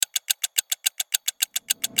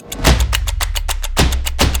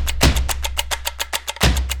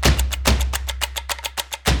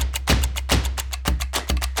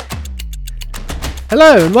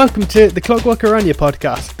Hello and welcome to the Clockwork Oranje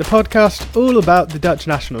podcast, the podcast all about the Dutch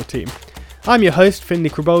national team. I'm your host, Finley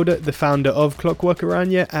Krabolda, the founder of Clockwork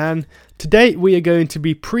Oranje, and today we are going to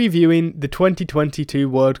be previewing the 2022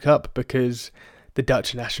 World Cup because the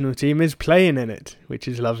Dutch national team is playing in it, which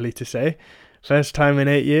is lovely to say. First time in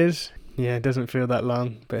 8 years. Yeah, it doesn't feel that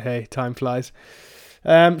long, but hey, time flies.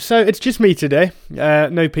 So it's just me today,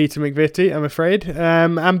 no Peter McVitie, I'm afraid,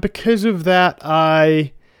 and because of that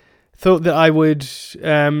I thought that I would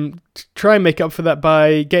try and make up for that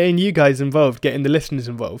by getting you guys involved, getting the listeners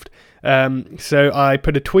involved. So I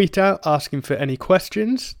put a tweet out asking for any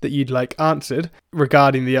questions that you'd like answered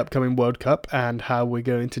regarding the upcoming World Cup and how we're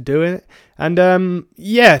going to do it. And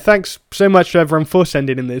thanks so much to everyone for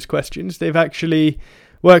sending in those questions. They've actually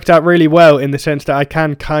worked out really well in the sense that I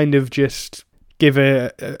can kind of just give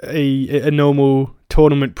a normal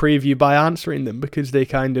tournament preview by answering them, because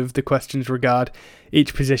the questions regard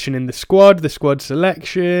each position in the squad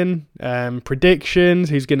selection, predictions,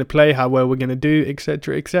 who's going to play, how well we're going to do,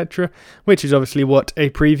 etc., which is obviously what a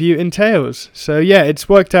preview entails. So yeah, it's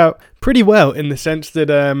worked out pretty well in the sense that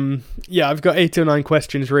I've got 8 or 9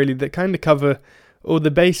 questions really that kind of cover all the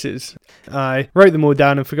bases. I wrote them all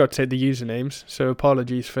down and forgot to say the usernames, so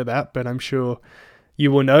apologies for that, but I'm sure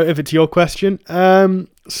you will know if it's your question.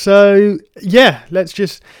 So yeah, let's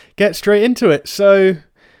just get straight into it. So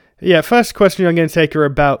yeah, first question I'm going to take are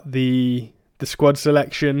about the squad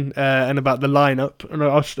selection and about the lineup, and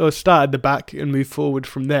I'll start at the back and move forward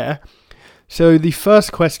from there. So the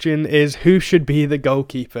first question is, who should be the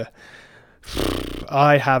goalkeeper?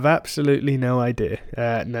 I have absolutely no idea.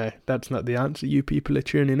 No, that's not the answer you people are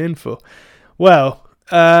tuning in for. Well,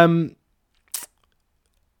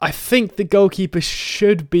 I think the goalkeeper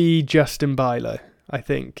should be Justin Bijlow. I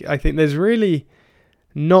think there's really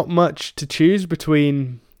not much to choose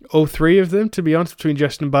between all three of them, to be honest, between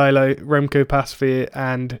Justin Bijlow, Remco Pasveer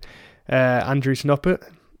and Andries Noppert.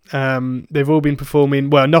 They've all been performing,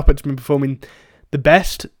 well, Noppert's been performing the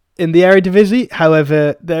best in the Eredivisie.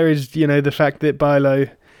 However, there is, the fact that Bijlow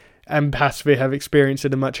and Pasveer have experienced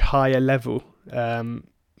at a much higher level.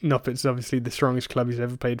 Noppert's obviously the strongest club he's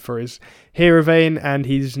ever played for is Heerenveen, and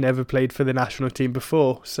he's never played for the national team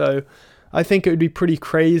before. So I think it would be pretty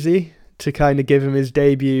crazy to kind of give him his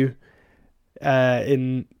debut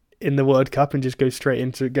in the World Cup and just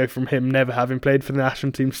go from him never having played for the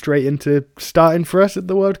national team straight into starting for us at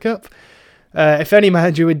the World Cup. If any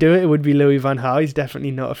manager would do it, it would be Louis van Gaal. He's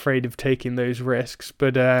definitely not afraid of taking those risks.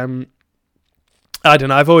 But I don't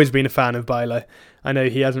know. I've always been a fan of Bijlow. I know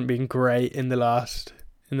he hasn't been great in the last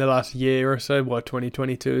year or so,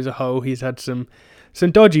 2022 as a whole. He's had some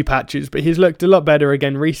dodgy patches, but he's looked a lot better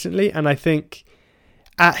again recently, and I think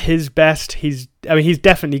at his best, he's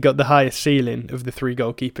definitely got the highest ceiling of the three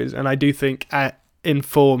goalkeepers, and I do think in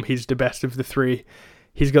form, he's the best of the three.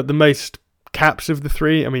 He's got the most caps of the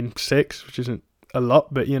three, 6, which isn't a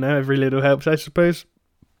lot, but every little helps, I suppose.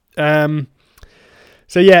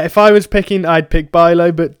 So yeah, if I was picking, I'd pick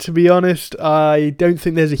Bijlow, but to be honest, I don't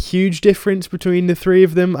think there's a huge difference between the three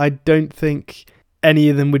of them. I don't think any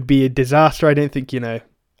of them would be a disaster. I don't think,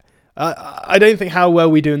 I don't think how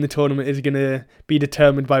well we do in the tournament is going to be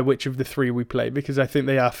determined by which of the three we play, because I think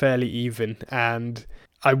they are fairly even, and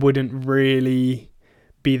I wouldn't really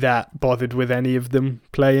be that bothered with any of them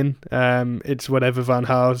playing. It's whatever Van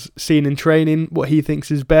Gaal's seen in training, what he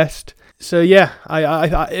thinks is best. So yeah,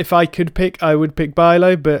 I if I could pick, I would pick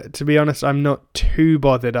Bijlow, but to be honest, I'm not too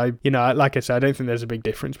bothered. Like I said, I don't think there's a big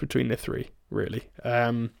difference between the three, really.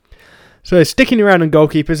 So sticking around on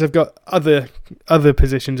goalkeepers, I've got other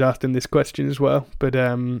positions asked in this question as well. But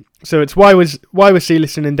so it's why was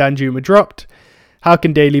Cillessen and Danjuma dropped? How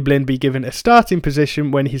can Daley Blind be given a starting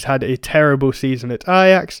position when he's had a terrible season at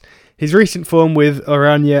Ajax? His recent form with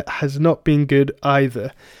Oranje has not been good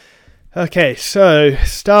either. Okay, so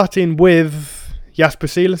starting with Jasper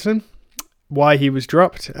Cillessen, why he was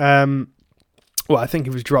dropped. I think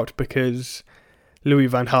he was dropped because Louis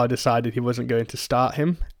van Gaal decided he wasn't going to start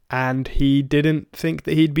him, and he didn't think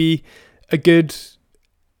that he'd be a good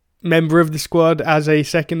member of the squad as a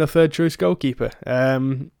second or third choice goalkeeper.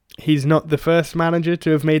 He's not the first manager to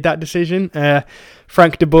have made that decision.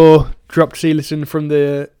 Frank de Boer dropped Cillessen from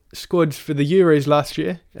the squads for the Euros last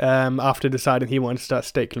year after deciding he wanted to start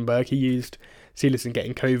Stekelenburg. He used Cillessen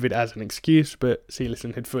getting COVID as an excuse, but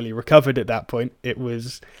Cillessen had fully recovered at that point. It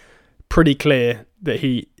was pretty clear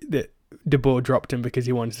that de Boer dropped him because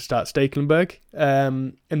he wanted to start Stekelenburg,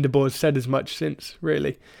 and de Boer's said as much since,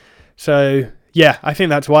 really. So yeah, I think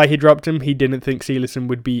that's why he dropped him. He didn't think Cillessen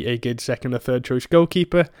would be a good second or third choice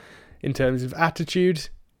goalkeeper in terms of attitude.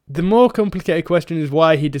 The more complicated question is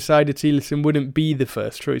why he decided Silerson wouldn't be the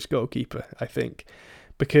first choice goalkeeper, I think.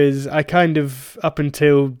 Because I kind of, up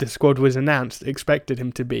until the squad was announced, expected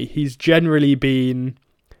him to be. He's generally been,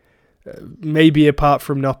 maybe apart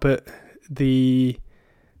from Noppert, the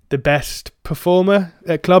best performer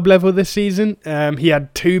at club level this season. He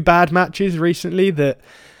had 2 bad matches recently that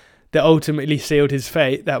ultimately sealed his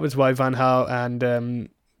fate. That was why Van Gaal and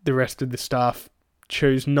the rest of the staff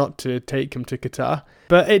chose not to take him to Qatar.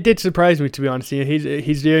 But it did surprise me, to be honest. You know,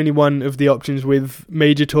 he's the only one of the options with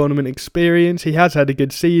major tournament experience. He has had a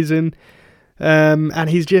good season. And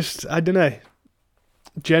he's just, I don't know,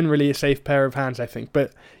 generally a safe pair of hands, I think.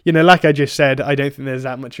 But, you know, like I just said, I don't think there's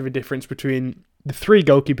that much of a difference between the 3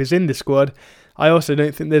 goalkeepers in the squad. I also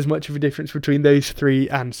don't think there's much of a difference between those 3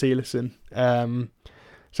 and Silerson.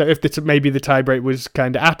 So if maybe the tiebreak was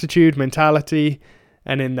kind of attitude, mentality,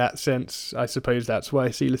 and in that sense, I suppose that's why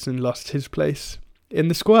Silerson lost his place in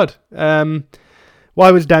the squad. Why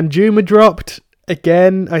was Danjuma dropped?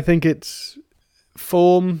 Again, I think it's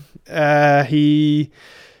form. He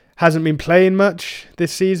hasn't been playing much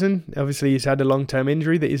this season. Obviously, he's had a long-term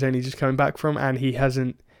injury that he's only just coming back from, and he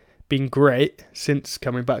hasn't been great since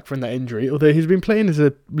coming back from that injury, although he's been playing as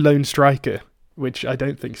a lone striker, which I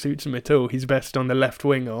don't think suits him at all. He's best on the left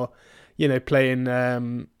wing or, you know, playing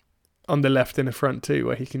on the left in the front too,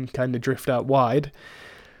 where he can kind of drift out wide.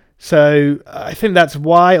 So I think that's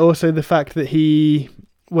why. Also the fact that he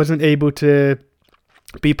wasn't able to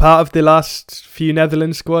be part of the last few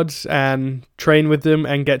Netherlands squads and train with them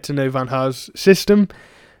and get to know Van Gaal's system.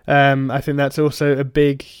 I think that's also a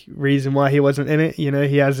big reason why he wasn't in it. You know,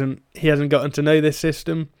 he hasn't gotten to know this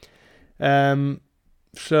system.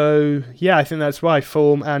 So yeah, I think that's why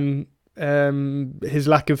form and his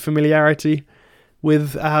lack of familiarity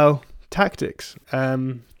with our tactics.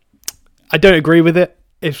 I don't agree with it.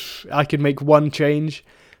 If I could make one change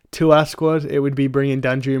to our squad, it would be bringing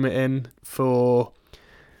Danjuma in for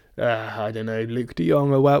I don't know, Luc de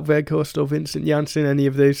Jong or Wout Weghorst or Vincent Janssen, any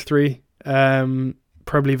of those 3.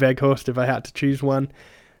 Probably Weghorst if I had to choose one,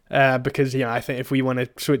 because, you know, I think if we want to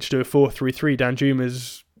switch to a 4-3-3,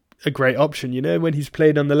 Danjuma's a great option. You know, when he's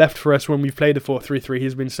played on the left for us, when we've played a 4-3-3,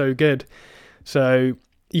 he's been so good. So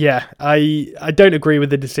yeah, I don't agree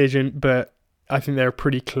with the decision, but I think there are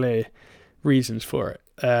pretty clear reasons for it.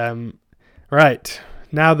 Right,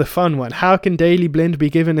 now the fun one. How can Daley Blind be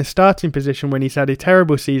given a starting position when he's had a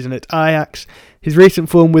terrible season at Ajax? His recent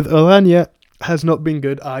form with Oranje has not been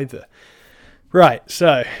good either. Right,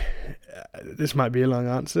 so this might be a long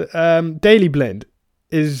answer. Daley Blind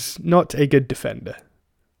is not a good defender.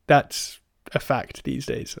 That's a fact these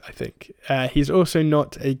days, I think. He's also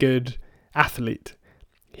not a good athlete.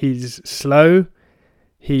 He's slow.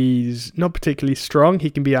 He's not particularly strong.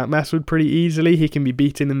 He can be outmuscled pretty easily. He can be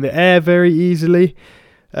beaten in the air very easily.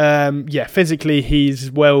 Physically, he's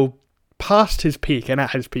well past his peak, and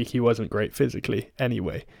at his peak, he wasn't great physically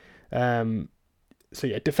anyway. So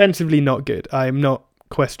yeah, defensively not good. I am not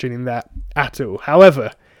questioning that at all.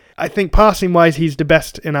 However, I think passing-wise, he's the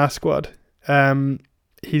best in our squad.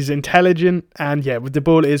 He's intelligent, and yeah, with the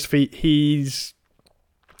ball at his feet, he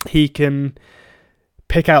can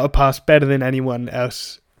pick out a pass better than anyone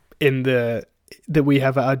else that we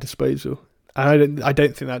have at our disposal. And I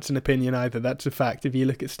don't think that's an opinion either. That's a fact. If you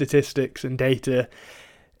look at statistics and data,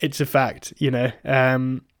 it's a fact. You know,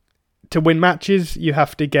 to win matches, you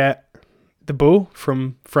have to get the ball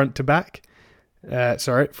from front to back.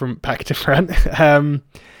 From back to front.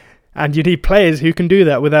 And you need players who can do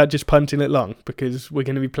that without just punting it long, because we're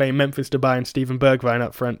going to be playing Memphis Depay and Steven Bergwijn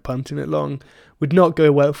up front. Punting it long would not go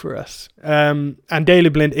well for us. And Daley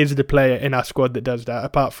Blind is the player in our squad that does that,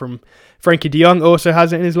 apart from Frankie de Jong also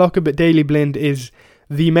has it in his locker, but Daley Blind is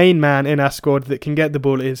the main man in our squad that can get the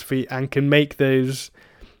ball at his feet and can make those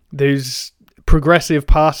progressive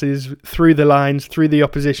passes through the lines, through the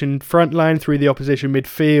opposition front line, through the opposition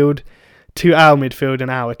midfield, to our midfield and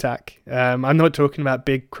our attack. I'm not talking about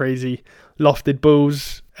big, crazy, lofted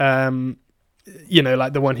balls,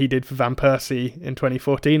 like the one he did for Van Persie in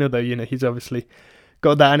 2014, although, he's obviously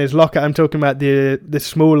got that in his locker. I'm talking about the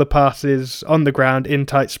smaller passes on the ground in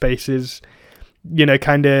tight spaces,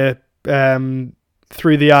 kind of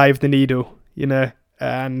through the eye of the needle,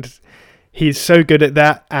 and he's so good at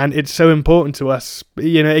that, and it's so important to us.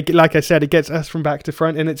 Like I said, it gets us from back to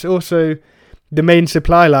front, and it's also the main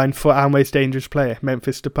supply line for our most dangerous player,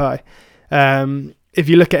 Memphis Depay. If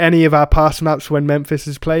you look at any of our pass maps when Memphis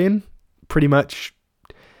is playing, pretty much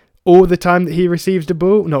all the time that he receives the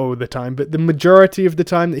ball, not all the time, but the majority of the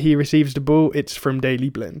time that he receives the ball, it's from Daley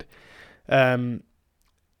Blind. And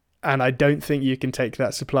I don't think you can take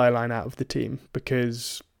that supply line out of the team,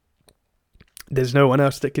 because there's no one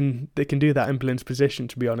else that can do that in Blind's position,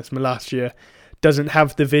 to be honest. Malacia doesn't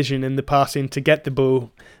have the vision and the passing to get the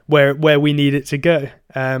ball where we need it to go.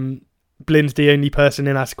 Blind's the only person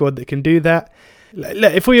in our squad that can do that.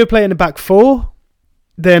 If we were playing a back four,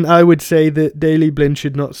 then I would say that Daley Blind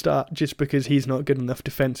should not start just because he's not good enough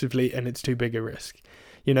defensively and it's too big a risk.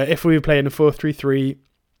 You know, if we were playing a 4-3-3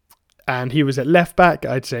 and he was at left back,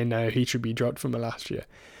 I'd say no, he should be dropped from Malacia.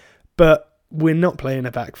 But we're not playing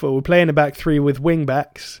a back four. We're playing a back three with wing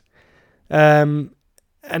backs. And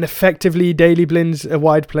effectively, Daley Blind's a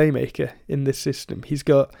wide playmaker in this system. He's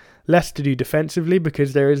got less to do defensively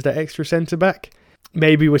because there is that extra centre-back.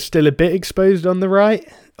 Maybe we're still a bit exposed on the right,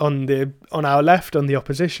 on our left, on the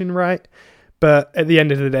opposition right. But at the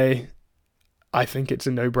end of the day, I think it's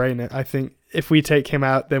a no-brainer. I think if we take him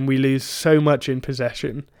out, then we lose so much in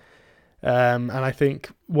possession. And I think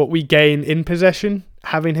what we gain in possession,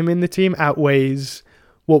 having him in the team, outweighs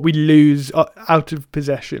what we lose out of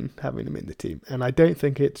possession, having him in the team. And I don't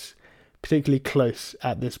think it's particularly close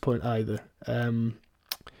at this point either.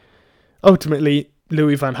 Ultimately,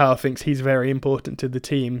 Louis van Gaal thinks he's very important to the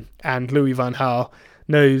team, and Louis van Gaal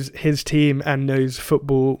knows his team and knows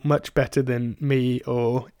football much better than me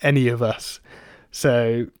or any of us.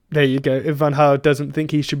 So there you go. If Van Gaal doesn't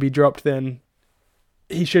think he should be dropped, then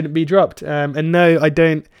he shouldn't be dropped. And no, I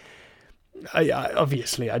don't.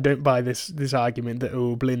 I don't buy this argument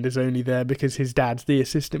that Blind is only there because his dad's the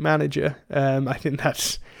assistant manager. I think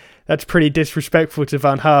that's pretty disrespectful to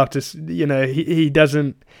Van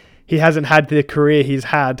Gaal. He hasn't had the career he's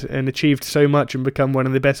had and achieved so much and become one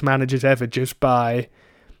of the best managers ever just by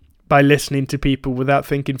listening to people without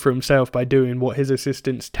thinking for himself, by doing what his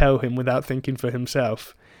assistants tell him without thinking for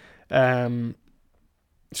himself.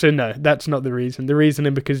 So no, that's not the reason. The reason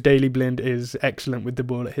is because Daley Blind is excellent with the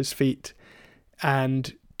ball at his feet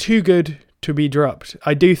and too good to be dropped.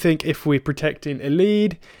 I do think if we're protecting a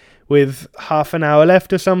lead with half an hour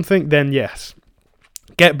left or something, then yes,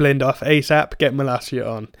 get Blind off ASAP, get Malacia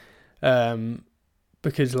on.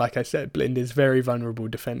 Because like I said, Blind is very vulnerable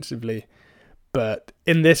defensively. But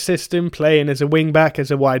in this system, playing as a wing-back, as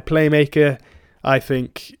a wide playmaker, I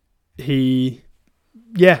think he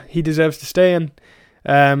deserves to stay in.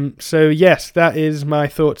 So yes, that is my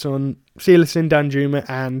thoughts on Silas Danjuma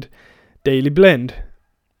and Daley Blind.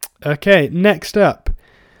 Okay, next up.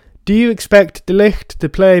 Do you expect De Ligt to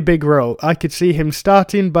play a big role? I could see him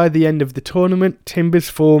starting by the end of the tournament. Timber's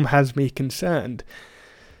form has me concerned.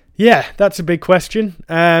 Yeah, that's a big question.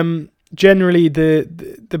 Generally,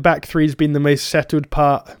 the back three has been the most settled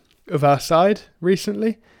part of our side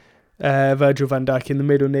recently. Virgil van Dijk in the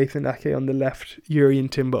middle, Nathan Ake on the left,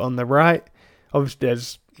 Jurrien Timber on the right. Obviously,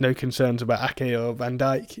 there's no concerns about Ake or Van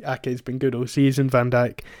Dijk. Ake's been good all season. Van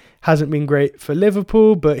Dijk hasn't been great for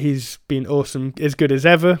Liverpool, but he's been awesome, as good as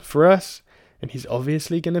ever for us, and he's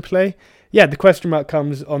obviously going to play. Yeah, the question mark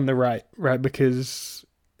comes on the right, because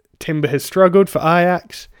Timber has struggled for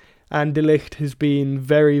Ajax, and De Ligt has been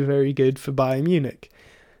very, very good for Bayern Munich.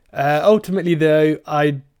 Ultimately, though,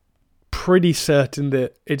 I'm pretty certain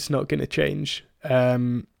that it's not going to change.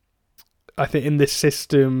 I think in this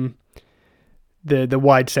system, the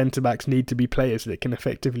wide centre-backs need to be players that can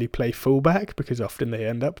effectively play full-back, because often they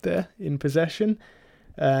end up there in possession,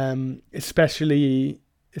 especially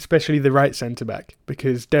the right centre-back,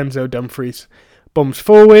 because Denzel Dumfries bombs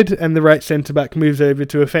forward and the right centre-back moves over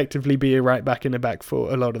to effectively be a right-back in a back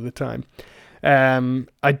four a lot of the time.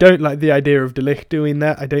 I don't like the idea of De Ligt doing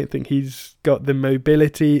that. I don't think he's got the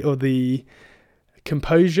mobility or the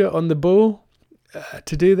composure on the ball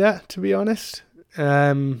to do that, to be honest.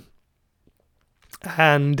 And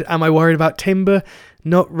am I worried about Timber?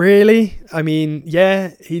 Not really. I mean,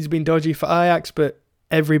 yeah, he's been dodgy for Ajax, but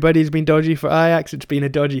everybody's been dodgy for Ajax. It's been a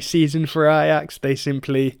dodgy season for Ajax. They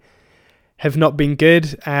simply have not been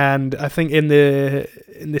good, and I think in the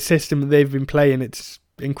system that they've been playing, it's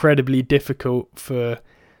incredibly difficult for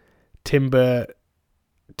Timber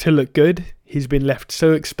to look good. He's been left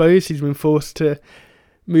so exposed. He's been forced to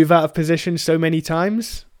move out of position so many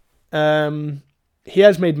times. He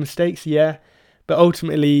has made mistakes, yeah, but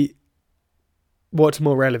ultimately, what's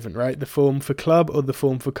more relevant, right? The form for club or the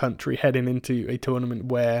form for country heading into a tournament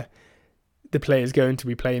where the player's going to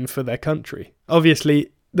be playing for their country? Obviously,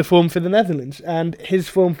 the form for the Netherlands, and his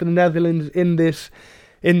form for the Netherlands in this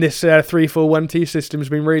 3-4-1-2 system has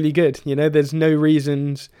been really good. You know, there's no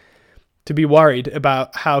reasons to be worried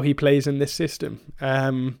about how he plays in this system.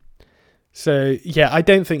 So yeah, I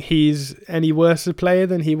don't think he's any worse a player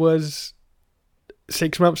than he was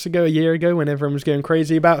 6 months ago, a year ago, when everyone was going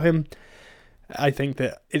crazy about him. I think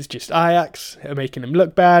that it's just Ajax are making him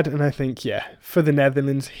look bad, and I think, yeah, for the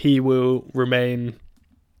Netherlands, he will remain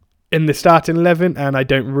in the starting 11, and I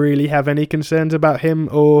don't really have any concerns about him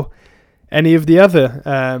or any of the other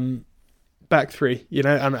back three.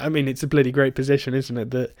 And I mean, it's a bloody great position, isn't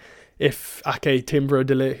it? That if Ake, Timber,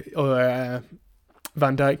 or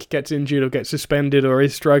Van Dijk gets injured or gets suspended or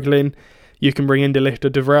is struggling, you can bring in De Ligt or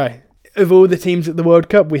De Vrij. Of all the teams at the World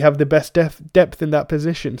Cup, we have the best depth in that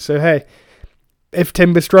position. So hey, if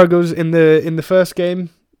Timber struggles in the first game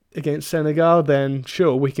against Senegal, then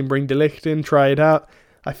sure, we can bring De Ligt in, try it out.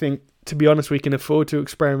 I think, to be honest, we can afford to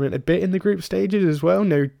experiment a bit in the group stages as well.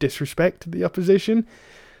 No disrespect to the opposition.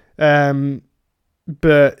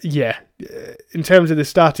 But yeah, in terms of the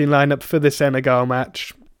starting lineup for the Senegal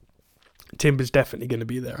match, Timber's definitely going to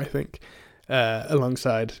be there, I think,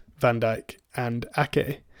 alongside Van Dijk and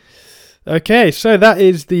Ake. Okay, so that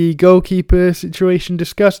is the goalkeeper situation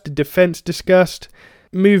discussed, the defence discussed.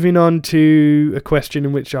 Moving on to a question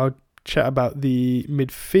in which I'll chat about the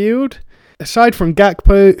midfield. Aside from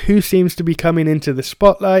Gakpo, who seems to be coming into the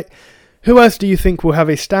spotlight, who else do you think will have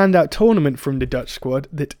a standout tournament from the Dutch squad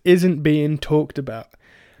that isn't being talked about?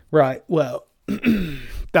 Right, well,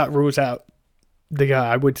 that rules out the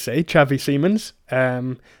guy, I would say, Xavi Simons.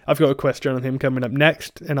 I've got a question on him coming up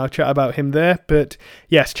next, and I'll chat about him there. But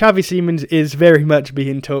yes, Xavi Simons is very much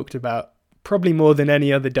being talked about, probably more than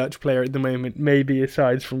any other Dutch player at the moment, maybe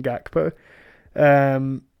aside from Gakpo.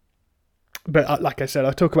 But like I said,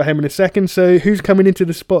 I'll talk about him in a second. So who's coming into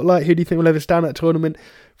the spotlight? Who do you think will have a standout tournament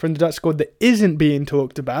from the Dutch squad that isn't being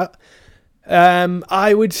talked about?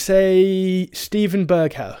 I would say Steven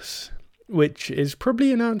Berghuis, which is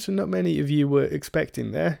probably an answer not many of you were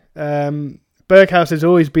expecting there. Berghuis has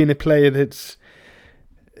always been a player that's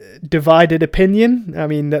divided opinion. I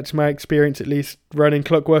mean, that's my experience, at least, running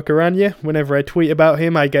Clockwork Oranje. Whenever I tweet about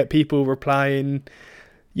him, I get people replying,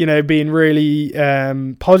 being really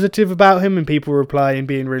positive about him, and people replying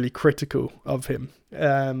being really critical of him.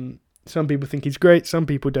 Some people think he's great, some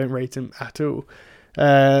people don't rate him at all.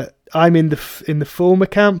 I'm in the former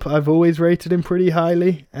camp. I've always rated him pretty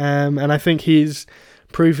highly, and I think he's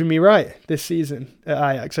proven me right this season at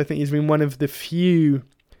Ajax. I think he's been one of the few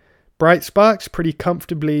bright sparks, pretty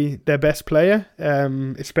comfortably their best player,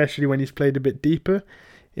 especially when he's played a bit deeper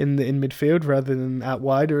in midfield rather than out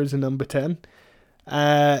wide or as a number 10.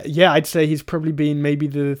 I'd say he's probably been maybe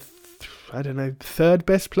the third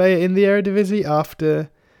best player in the Eredivisie after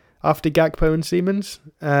Gakpo and Simons.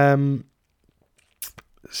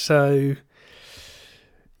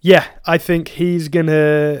 I think he's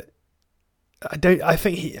gonna.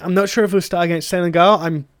 I'm not sure if he'll start against Senegal.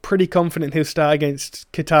 I'm pretty confident he'll start against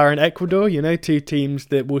Qatar and Ecuador. Two teams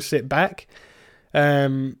that will sit back.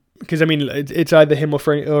 Because I mean, it's either him or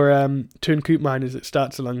Teun Koopmeiners that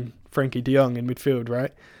starts along Frenkie de Jong in midfield,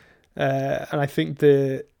 right? And I think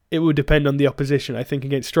it will depend on the opposition. I think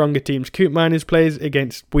against stronger teams, Koopmeiners plays.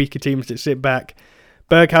 Against weaker teams that sit back,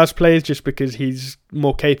 Berghuis plays, just because he's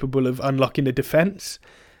more capable of unlocking the defence.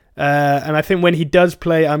 And I think when he does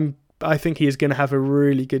play, I think he is going to have a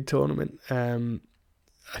really good tournament.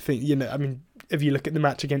 I think, if you look at the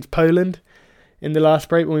match against Poland in the last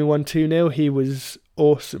break when we won 2-0, he was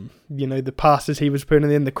awesome. The passes he was putting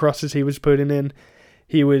in, the crosses he was putting in,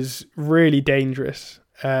 he was really dangerous.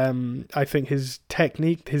 I think his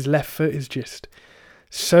technique, his left foot is just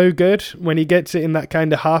so good when he gets it in that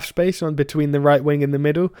kind of half space on between the right wing and the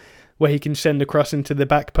middle, where he can send a cross into the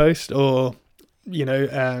back post or,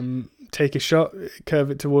 take a shot,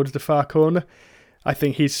 curve it towards the far corner. I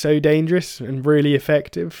think he's so dangerous and really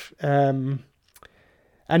effective.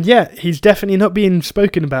 He's definitely not being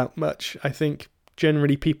spoken about much. I think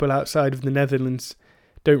generally people outside of the Netherlands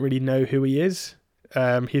don't really know who he is.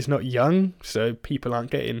 He's not young, so people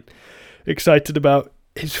aren't getting excited about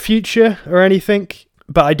his future or anything.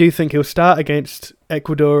 But I do think he'll start against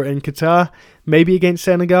Ecuador and Qatar, maybe against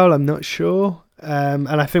Senegal, I'm not sure. And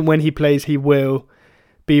I think when he plays, he will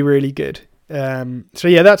be really good.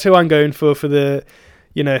 That's who I'm going for the,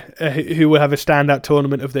 who will have a standout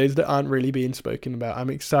tournament of those that aren't really being spoken about. I'm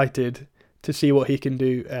excited to see what he can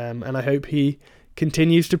do, and I hope he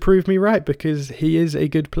continues to prove me right, because he is a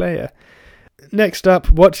good player. Next up,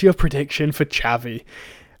 what's your prediction for Xavi?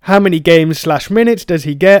 How many games/minutes does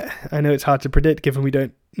he get? I know it's hard to predict given we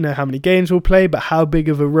don't know how many games we'll play, but how big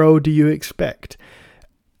of a role do you expect?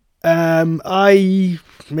 I'm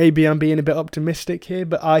being a bit optimistic here,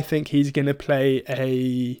 but I think he's going to play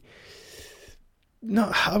I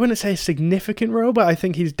wouldn't say a significant role, but I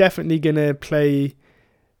think he's definitely going to play.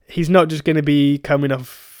 He's not just going to be coming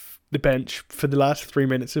off the bench for the last 3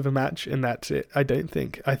 minutes of a match and that's it. I don't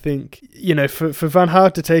think. I think, for Van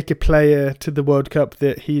Gaal to take a player to the World Cup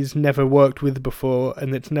that he's never worked with before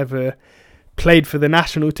and that's never played for the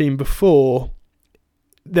national team before,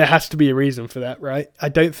 there has to be a reason for that, right? I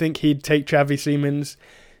don't think he'd take Xavi Simons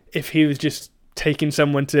if he was just taking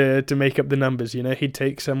someone to make up the numbers, He'd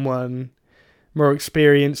take someone more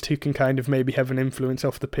experienced who can kind of maybe have an influence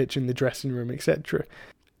off the pitch in the dressing room, etc.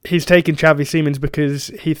 He's taken Xavi Simons because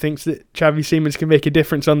he thinks that Xavi Simons can make a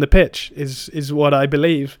difference on the pitch, is what I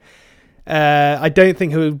believe. I don't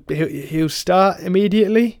think he'll start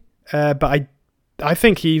immediately, but I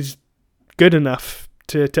think he's good enough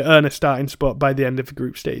to earn a starting spot by the end of the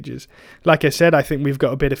group stages. Like I said, I think we've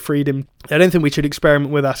got a bit of freedom. I don't think we should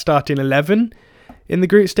experiment with our starting 11 in the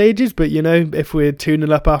group stages, but if we're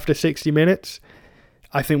 2-0 up after 60 minutes,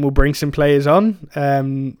 I think we'll bring some players on.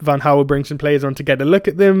 Van Gaal will bring some players on to get a look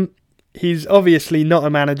at them. He's obviously not a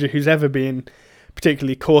manager who's ever been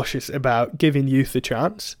particularly cautious about giving youth a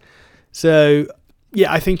chance. So,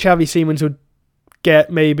 yeah, I think Xavi Simons would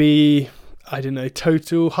get maybe,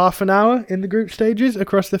 total half an hour in the group stages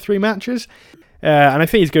across the 3 matches. And I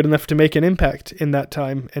think he's good enough to make an impact in that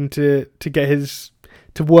time and to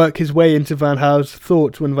work his way into Van Gaal's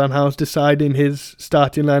thoughts when Van Gaal's deciding his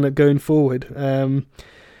starting lineup going forward. In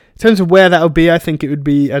terms of where that would be, I think it would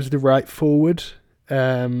be as the right forward,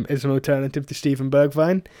 as an alternative to Steven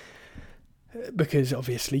Bergwijn. Because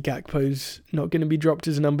obviously Gakpo's not going to be dropped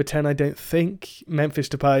as a number 10, I don't think. Memphis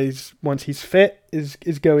Depay, once he's fit,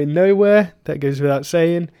 is going nowhere. That goes without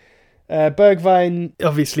saying. Bergwijn,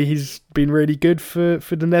 obviously he's been really good for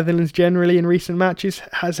the Netherlands generally in recent matches.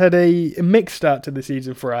 Has had a mixed start to the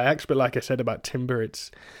season for Ajax, but like I said about Timber,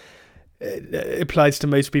 it applies to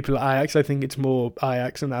most people at Ajax. I think it's more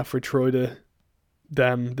Ajax and Alfred Schreuder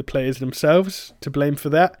than the players themselves to blame for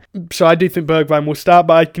that. So I do think Bergwijn will start,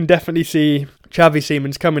 but I can definitely see Xavi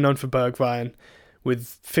Simons coming on for Bergwijn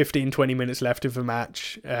with 15-20 minutes left of the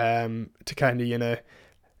match to kind of,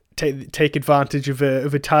 take advantage of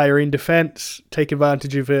a tiring defence, take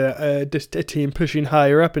advantage of a team pushing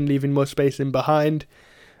higher up and leaving more space in behind.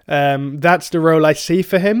 That's the role I see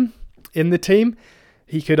for him in the team.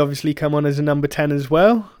 He could obviously come on as a number 10 as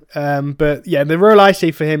well. But yeah, the role I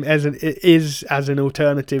see for him is as an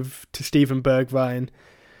alternative to Steven Bergwijn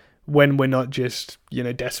when we're not just,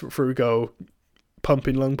 desperate for a goal,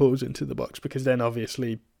 pumping long balls into the box, because then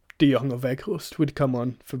obviously De Jong or Weghorst would come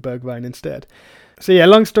on for Bergwijn instead. So yeah,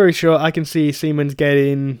 long story short, I can see Simons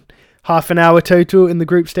getting half an hour total in the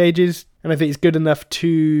group stages, and I think he's good enough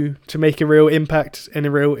to make a real impact and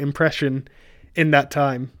a real impression in that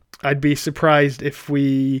time. I'd be surprised if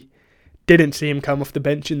we didn't see him come off the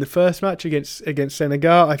bench in the first match against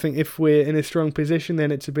Senegal. I think if we're in a strong position,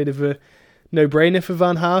 then it's a bit of a no-brainer for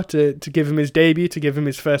Van Gaal to give him his debut, to give him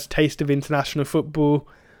his first taste of international football,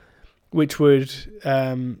 which would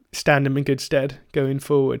stand him in good stead going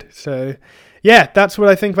forward. So, yeah, that's what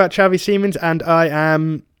I think about Xavi Simons, and I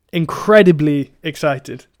am incredibly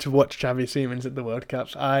excited to watch Xavi Simons at the World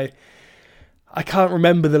Cups. I can't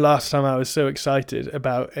remember the last time I was so excited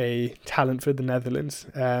about a talent for the Netherlands.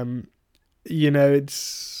 Gakpo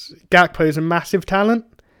is a massive talent,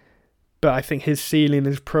 but I think his ceiling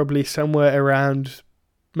is probably somewhere around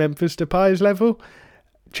Memphis Depay's level.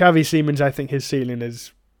 Xavi Simons, I think his ceiling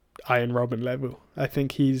is Iron Robben level. I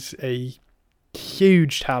think he's a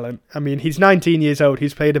huge talent. I mean, he's 19 years old.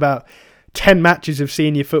 He's played about 10 matches of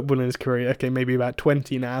senior football in his career. Okay, maybe about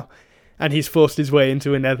 20 now. And he's forced his way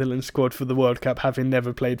into a Netherlands squad for the World Cup, having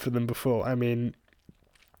never played for them before. I mean,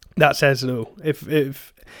 that says it all. And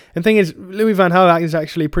the thing is, Louis van Gaal is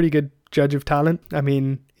actually a pretty good judge of talent. I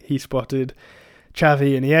mean, he spotted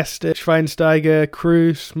Xavi, Iniesta, Schweinsteiger,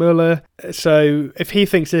 Kroos, Müller. So if he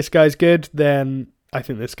thinks this guy's good, then I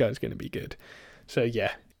think this guy's going to be good. So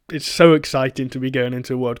yeah, it's so exciting to be going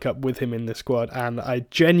into a World Cup with him in the squad, and I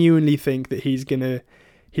genuinely think that he's gonna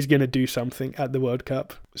do something at the World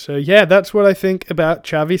Cup. So yeah, that's what I think about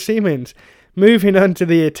Xavi Simons. Moving on to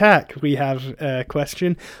the attack, we have a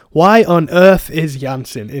question: why on earth is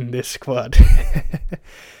Janssen in this squad?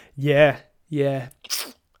 Yeah.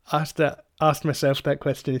 Asked myself that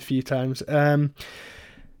question a few times.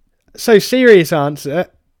 So serious answer.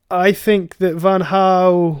 I think that Van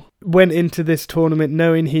Gaal went into this tournament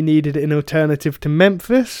knowing he needed an alternative to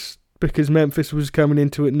Memphis, because Memphis was coming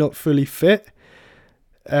into it not fully fit.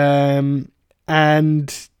 And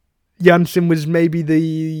Janssen was maybe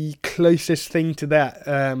the closest thing to that,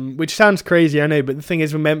 which sounds crazy, I know, but the thing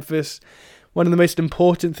is with Memphis, one of the most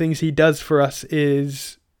important things he does for us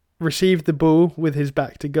is receive the ball with his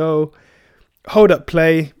back to goal, hold up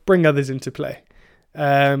play, bring others into play.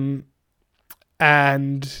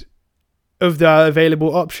 And of the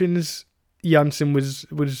available options, Janssen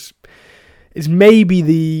is maybe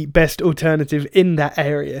the best alternative in that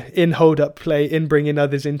area, in hold up play, in bringing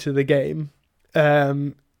others into the game.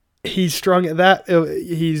 he's strong at that.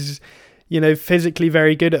 He's, physically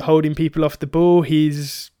very good at holding people off the ball.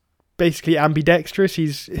 He's basically ambidextrous.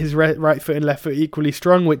 His right foot and left foot equally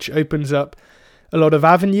strong, which opens up a lot of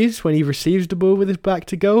avenues when he receives the ball with his back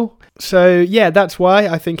to goal. So yeah, that's why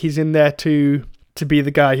I think he's in there to be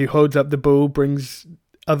the guy who holds up the ball, brings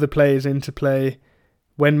other players into play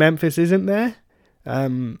when Memphis isn't there.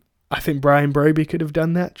 I think Brian Broby could have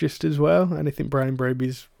done that just as well, and I think Brian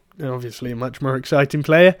Broby's obviously a much more exciting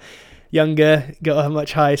player. Younger, got a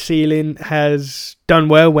much higher ceiling, has done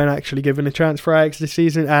well when actually given a chance for Ajax this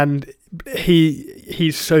season, and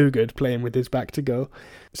he's so good playing with his back to goal.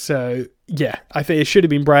 So yeah, I think it should have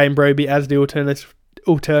been Brian Broby as the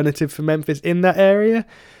alternative for Memphis in that area.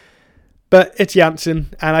 But it's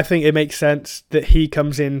Janssen, and I think it makes sense that he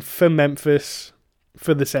comes in for Memphis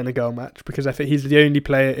for the Senegal match, because I think he's the only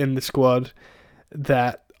player in the squad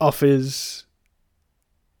that offers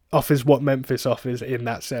what Memphis offers in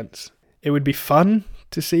that sense. It would be fun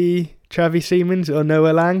to see Xavi Simons or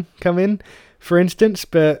Noah Lang come in, for instance,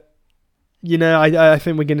 but I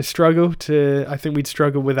think we're going to struggle I think we'd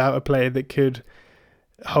struggle without a player that could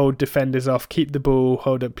hold defenders off, keep the ball,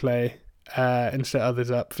 hold up play, and set others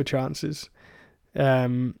up for chances.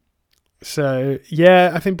 So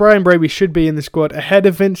yeah, I think Brian Broby should be in the squad ahead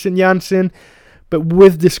of Vincent Janssen, but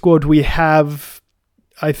with the squad we have,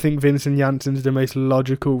 I think Vincent Janssen's the most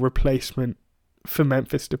logical replacement for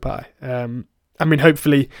Memphis Depay.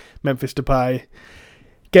 Hopefully Memphis Depay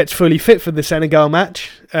gets fully fit for the Senegal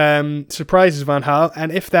match, surprises Van Gaal,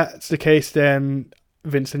 and if that's the case, then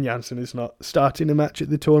Vincent Janssen is not starting a match at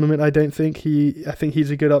the tournament. I think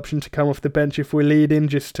he's a good option to come off the bench if we're leading,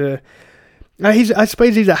 just to... I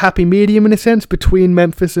suppose he's a happy medium in a sense between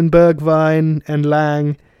Memphis and Bergwijn and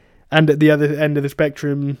Lang, and at the other end of the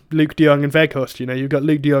spectrum, Luuk de Jong and Weghorst. You've got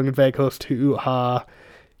Luuk de Jong and Weghorst who are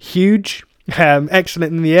huge,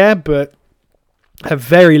 excellent in the air, but have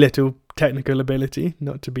very little technical ability,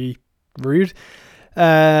 not to be rude.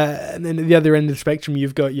 And then at the other end of the spectrum,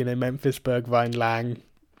 you've got, Memphis, Bergwijn, Lang,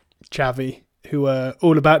 Xavi, who are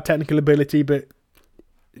all about technical ability, but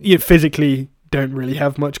physically don't really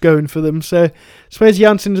have much going for them. So I suppose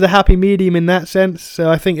Janssen's the happy medium in that sense. So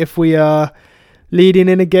I think if we are leading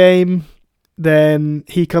in a game, then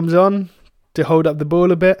he comes on to hold up the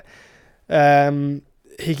ball a bit.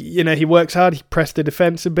 He works hard, he pressed the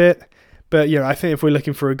defence a bit. But I think if we're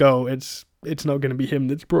looking for a goal, it's not going to be him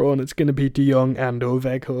that's brought on. It's going to be De Jong and or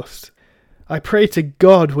Weghorst. I pray to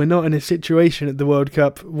God we're not in a situation at the World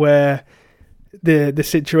Cup where the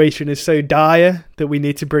situation is so dire that we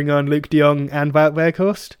need to bring on Luuk de Jong and Wout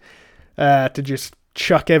Weghorst to just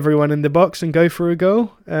chuck everyone in the box and go for a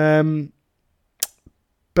goal.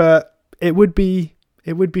 But it would be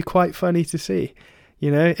quite funny to see.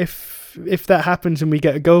 If that happens and we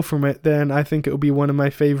get a goal from it, then I think it will be one of my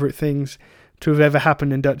favourite things to have ever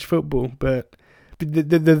happened in Dutch football. But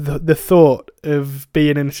the thought of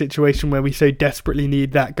being in a situation where we so desperately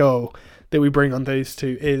need that goal that we bring on those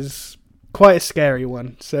two is quite a scary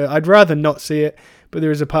one. So I'd rather not see it, but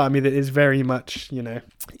there is a part of me that is very much,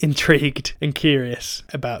 intrigued and curious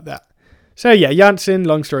about that. So yeah, Janssen,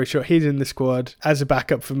 long story short, he's in the squad as a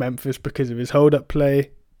backup for Memphis because of his hold-up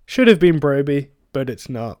play. Should have been Broby, but it's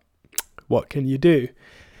not. What can you do?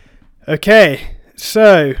 Okay,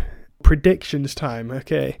 so predictions time.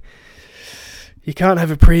 Okay, you can't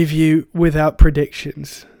have a preview without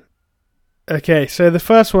predictions. Okay, so the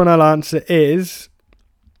first one I'll answer is,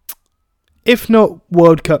 if not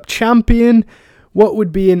World Cup champion, what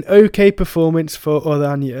would be an okay performance for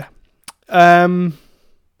Oranje?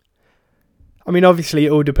 Obviously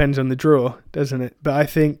it all depends on the draw, doesn't it? But I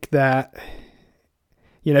think that,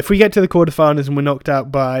 if we get to the quarterfinals and we're knocked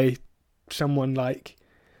out by someone like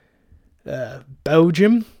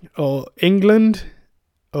Belgium or England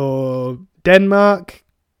or Denmark,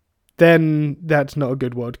 then that's not a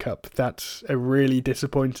good World Cup. That's a really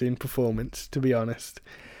disappointing performance, to be honest.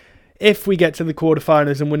 If we get to the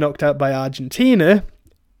quarterfinals and we're knocked out by Argentina,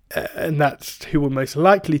 and that's who we're most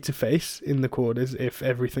likely to face in the quarters if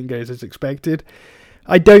everything goes as expected,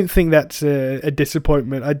 I don't think that's a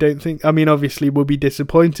disappointment. Obviously we'll be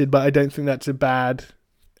disappointed, but I don't think that's a bad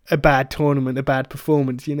tournament, a bad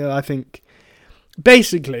performance. I think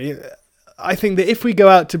that if we go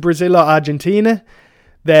out to Brazil or Argentina,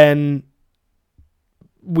 then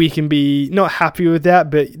we can be not happy with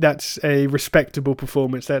that, but that's a respectable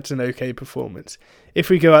performance. That's an okay performance.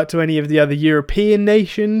 If we go out to any of the other European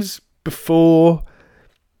nations before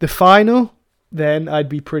the final, then I'd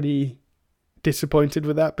be pretty disappointed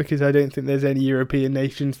with that, because I don't think there's any European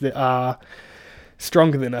nations that are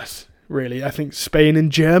stronger than us, really. I think Spain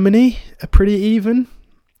and Germany are pretty even.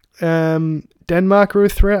 Denmark are a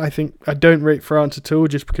threat. I don't rate France at all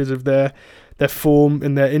just because of their form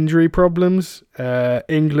and their injury problems.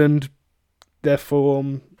 England, their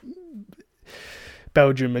form.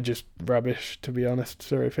 Belgium are just rubbish, to be honest.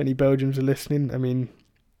 Sorry if any Belgians are listening. I mean,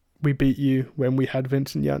 we beat you when we had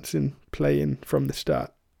Vincent Janssen playing from the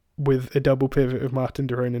start with a double pivot of Martin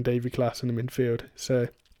de Roon and Davy Klaassen in the midfield. So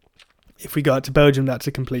if we go out to Belgium, that's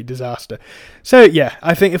a complete disaster. So yeah,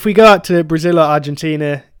 I think if we go out to Brazil or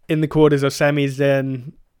Argentina in the quarters or semis,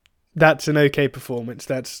 then that's an okay performance.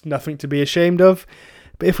 That's nothing to be ashamed of.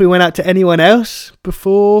 But if we went out to anyone else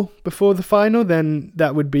before the final, then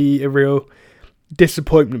that would be a real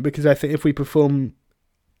disappointment, because I think if we perform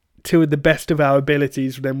to the best of our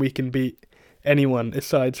abilities, then we can beat anyone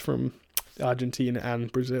aside from Argentina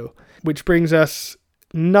and Brazil. Which brings us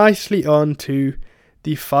nicely on to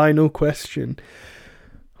the final question.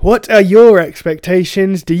 What are your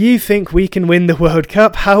expectations? Do you think we can win the World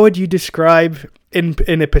Cup? How would you describe in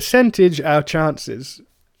a percentage our chances?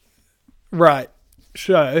 Right,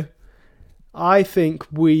 so I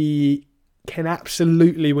think we can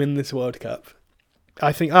absolutely win this World Cup.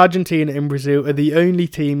 I think Argentina and Brazil are the only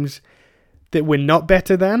teams that we're not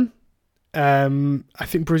better than. I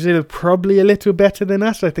think Brazil are probably a little better than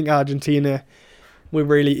us. I think Argentina we're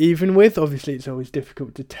really even with. Obviously, it's always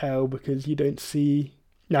difficult to tell because you don't see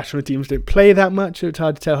national teams don't play that much, so it's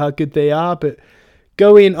hard to tell how good they are. But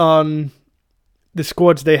going on the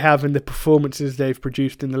squads they have and the performances they've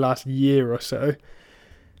produced in the last year or so,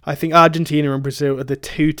 I think Argentina and Brazil are the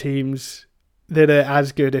two teams that are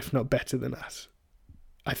as good, if not better than us.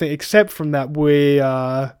 I think except from that, we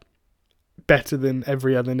are better than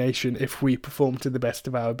every other nation if we perform to the best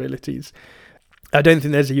of our abilities. I don't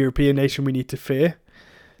think there's a European nation we need to fear.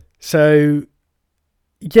 So,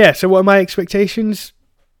 yeah, so what are my expectations?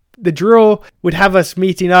 The draw would have us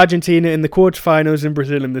meeting Argentina in the quarterfinals and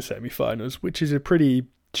Brazil in the semi-finals, which is a pretty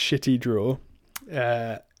shitty draw,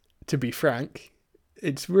 to be frank.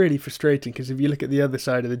 It's really frustrating because if you look at the other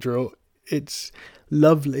side of the draw, it's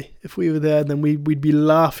lovely. If we were there, then we'd be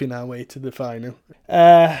laughing our way to the final.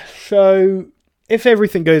 So if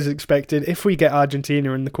everything goes as expected, if we get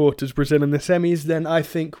Argentina in the quarters, Brazil in the semis, then I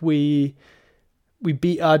think we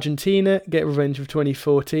beat Argentina, get revenge of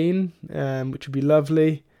 2014, which would be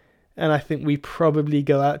lovely. And I think we probably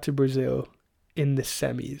go out to Brazil in the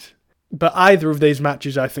semis. But either of those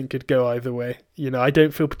matches I think could go either way. You know, I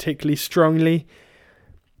don't feel particularly strongly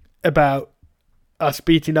about us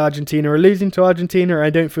beating Argentina or losing to Argentina.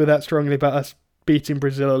 I don't feel that strongly about us beating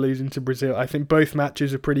Brazil or losing to Brazil. I think both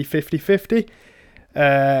matches are pretty 50-50.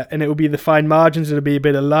 And it will be the fine margins. It'll be a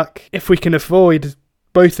bit of luck. If we can avoid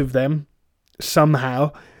both of them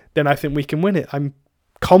somehow, then I think we can win it. I'm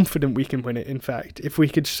confident we can win it, in fact. If we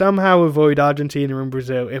could somehow avoid Argentina and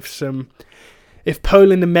Brazil, if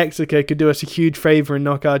Poland and Mexico could do us a huge favour and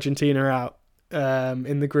knock Argentina out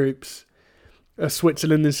in the groups,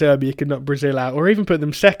 Switzerland and Serbia could knock Brazil out, or even put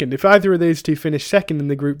them second. If either of those two finish second in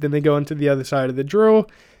the group, then they go on to the other side of the draw,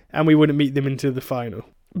 and we wouldn't meet them into the final.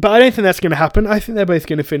 But I don't think that's going to happen. I think they're both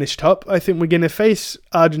going to finish top. I think we're going to face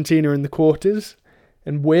Argentina in the quarters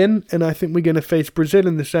and win, and I think we're going to face Brazil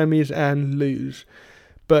in the semis and lose.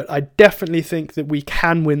 But I definitely think that we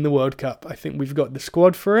can win the World Cup. I think we've got the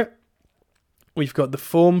squad for it, we've got the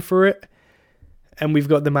form for it, and we've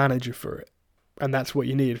got the manager for it. And that's what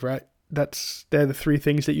you need, right? They're the three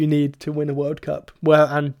things that you need to win a World Cup. Well,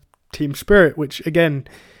 and team spirit, which again,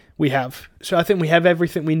 we have. So I think we have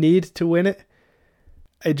everything we need to win it.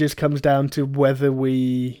 It just comes down to whether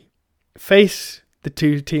we face the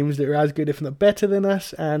two teams that are as good, if not better than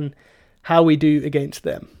us, and how we do against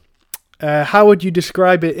them. How would you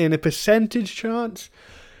describe it in a percentage chance?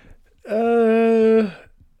 I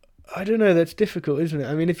don't know. That's difficult, isn't it?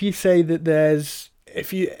 I mean, if you say that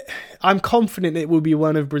I'm confident it will be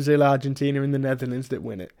one of Brazil, Argentina, and the Netherlands that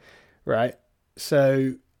win it, right?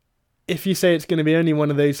 So if you say it's going to be only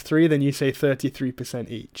one of those three, then you say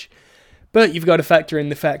 33% each. But you've got to factor in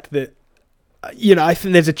the fact that, you know, I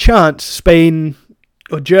think there's a chance Spain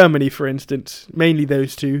or Germany, for instance, mainly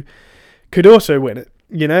those two, could also win it.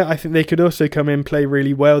 You know, I think they could also come in, play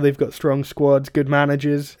really well. They've got strong squads, good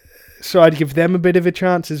managers. So I'd give them a bit of a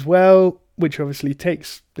chance as well, which obviously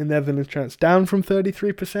takes the Netherlands' chance down from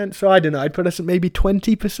 33%. So I don't know, I'd put us at maybe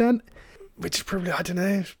 20%, which is probably, I don't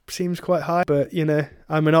know, seems quite high. But, you know,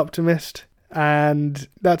 I'm an optimist, and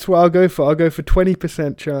that's what I'll go for. I'll go for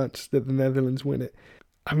 20% chance that the Netherlands win it.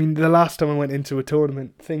 I mean, the last time I went into a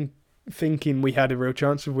tournament thinking we had a real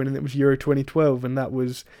chance of winning it was Euro 2012, and that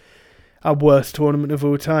was our worst tournament of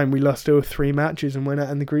all time. We lost over 3 matches and went out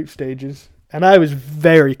in the group stages. And I was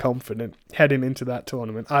very confident heading into that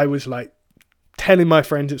tournament. I was like telling my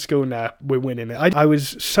friends at school, now we're winning it. I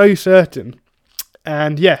was so certain.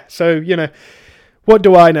 And yeah, so, what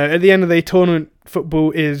do I know? At the end of the day, tournament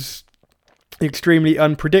football is extremely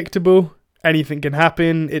unpredictable. Anything can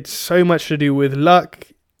happen. It's so much to do with luck,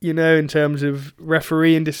 in terms of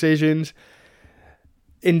refereeing decisions,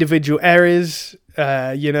 individual errors,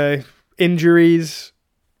 injuries,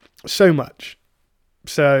 so much.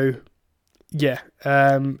 So, yeah,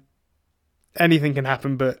 anything can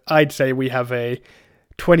happen, but I'd say we have a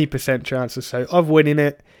 20% chance or so of winning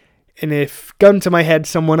it. And if, gun to my head,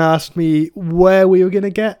 someone asked me where we were going to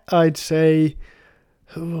get, I'd say,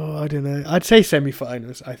 I don't know. I'd say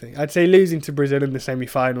semi-finals, I think. I'd say losing to Brazil in the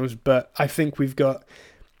semi-finals, but I think we've got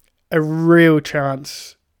a real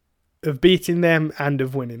chance of beating them and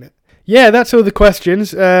of winning it. Yeah, that's all the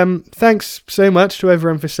questions. Thanks so much to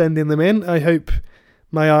everyone for sending them in. I hope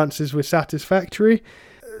my answers were satisfactory.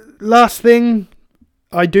 Last thing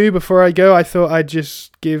I do before I go, I thought I'd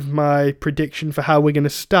just give my prediction for how we're going to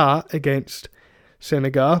start against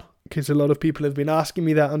Senegal, because a lot of people have been asking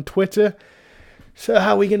me that on Twitter. So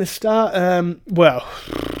how are we going to start? Well,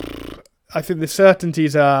 I think the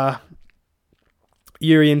certainties are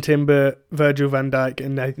Jurrien Timber, Virgil van Dijk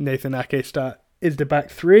and Nathan Ake start is the back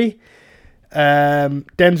three.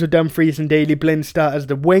 Denzel Dumfries and Daley Blind start as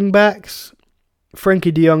the wing backs.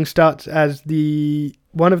 Frankie de Jong starts as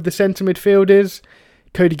one of the centre midfielders.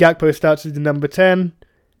 Cody Gakpo starts as the number 10.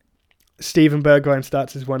 Steven Bergwijn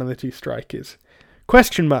starts as one of the two strikers.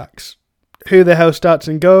 Question marks. Who the hell starts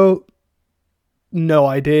in goal? No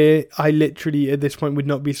idea. I literally, at this point, would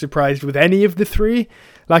not be surprised with any of the three.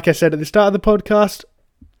 Like I said at the start of the podcast,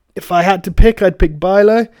 if I had to pick, I'd pick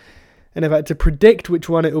Bilo. And if I had to predict which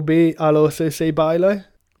one it will be, I'll also say Bilo.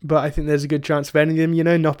 But I think there's a good chance of any of them.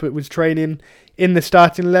 Noppert was training in the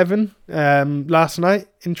starting 11 last night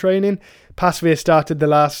in training. Pasveer started the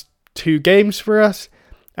last 2 games for us.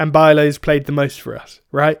 And Bilo's played the most for us,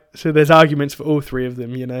 right? So there's arguments for all 3 of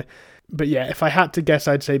them, But yeah, if I had to guess,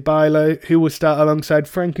 I'd say Bilo. Who will start alongside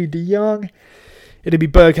Frankie de Jong? It'd be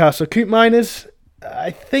Berghuis or Koopmeiners.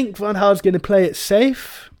 I think Van Gaal's going to play it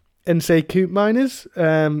safe and say Koopmeiners.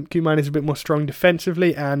 Koopmeiners is a bit more strong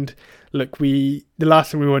defensively. And look, the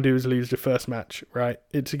last thing we want to do is lose the first match, right?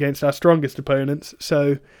 It's against our strongest opponents.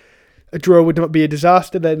 So a draw would not be a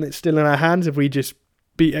disaster. Then it's still in our hands. If we just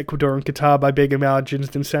beat Ecuador and Qatar by bigger margins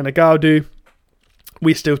than Senegal do,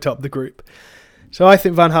 we still top the group. So I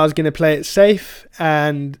think Van Gaal's going to play it safe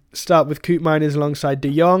and start with Koopmeiners alongside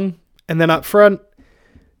de Jong. And then up front,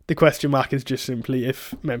 the question mark is just simply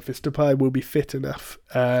if Memphis Depay will be fit enough.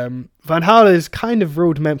 Van Gaal has kind of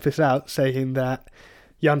ruled Memphis out, saying that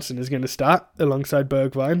Janssen is going to start alongside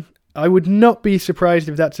Bergwijn. I would not be surprised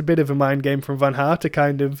if that's a bit of a mind game from Van Gaal to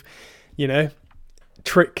kind of,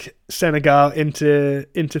 trick Senegal into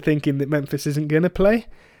thinking that Memphis isn't going to play.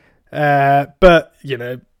 But,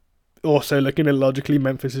 also looking at logically,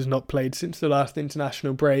 Memphis has not played since the last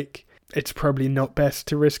international break. It's probably not best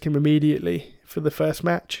to risk him immediately for the first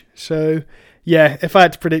match. So, yeah, if I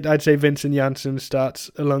had to predict, I'd say Vincent Janssen starts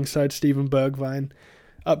alongside Steven Bergwijn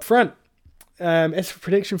up front. As for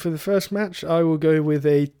prediction for the first match, I will go with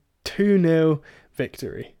a 2-0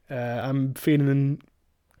 victory. I'm feeling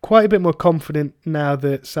quite a bit more confident now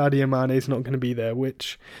that Sadio Mane is not going to be there,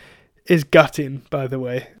 which is gutting, by the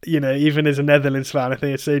way. Even as a Netherlands fan, I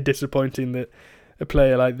think it's so disappointing that a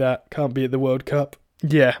player like that can't be at the World Cup.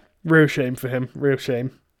 Yeah, real shame for him, real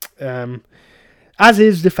shame. As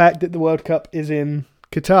is the fact that the World Cup is in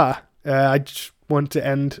Qatar. I just want to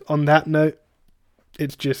end on that note.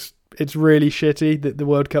 It's really shitty that the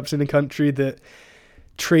World Cup's in a country that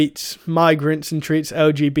treats migrants and treats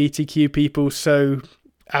LGBTQ people so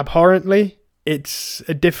abhorrently. It's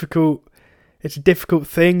a difficult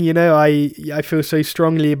thing, I feel so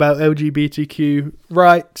strongly about LGBTQ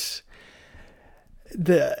rights.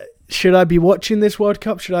 Should I be watching this World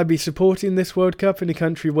Cup? Should I be supporting this World Cup in a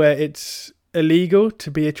country where it's illegal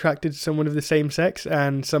to be attracted to someone of the same sex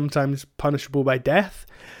and sometimes punishable by death?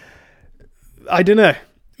 I don't know.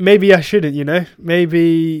 Maybe I shouldn't,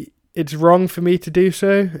 Maybe it's wrong for me to do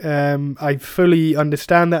so. I fully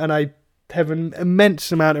understand that, and I have an immense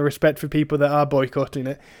amount of respect for people that are boycotting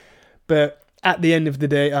it. But at the end of the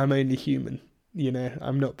day, I'm only human.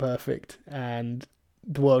 I'm not perfect. And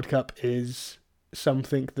the World Cup is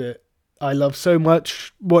something that I love so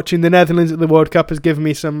much. Watching the Netherlands at the World Cup has given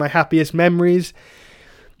me some of my happiest memories.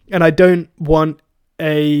 And I don't want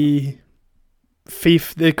the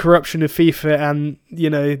corruption of FIFA and,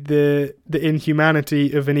 the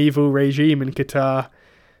inhumanity of an evil regime in Qatar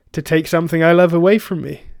to take something I love away from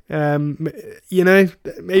me.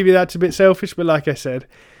 Maybe that's a bit selfish, but like I said,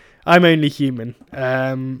 I'm only human.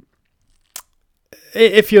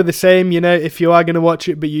 if you're the same, if you are going to watch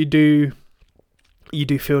it, but you do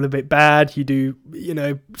feel a bit bad, you do,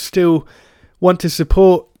 still want to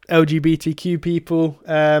support LGBTQ people,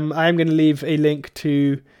 I am going to leave a link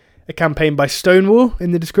to a campaign by Stonewall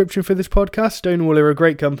in the description for this podcast. Stonewall are a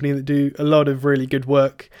great company that do a lot of really good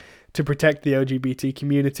work to protect the LGBT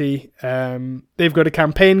community. They've got a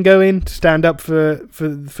campaign going to stand up for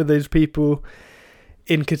those people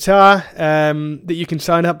in Qatar that you can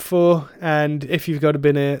sign up for, and if you've got a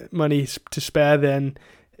bit of money to spare, then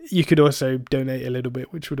you could also donate a little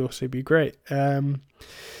bit, which would also be great.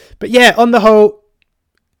 But yeah, on the whole,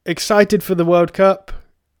 excited for the World Cup,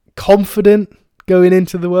 confident going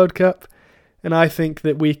into the World Cup, and I think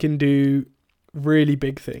that we can do really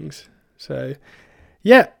big things. So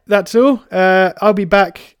yeah, that's all. I'll be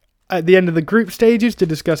back at the end of the group stages to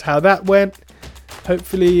discuss how that went.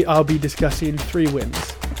 Hopefully I'll be discussing 3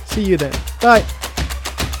 wins. See you then. Bye.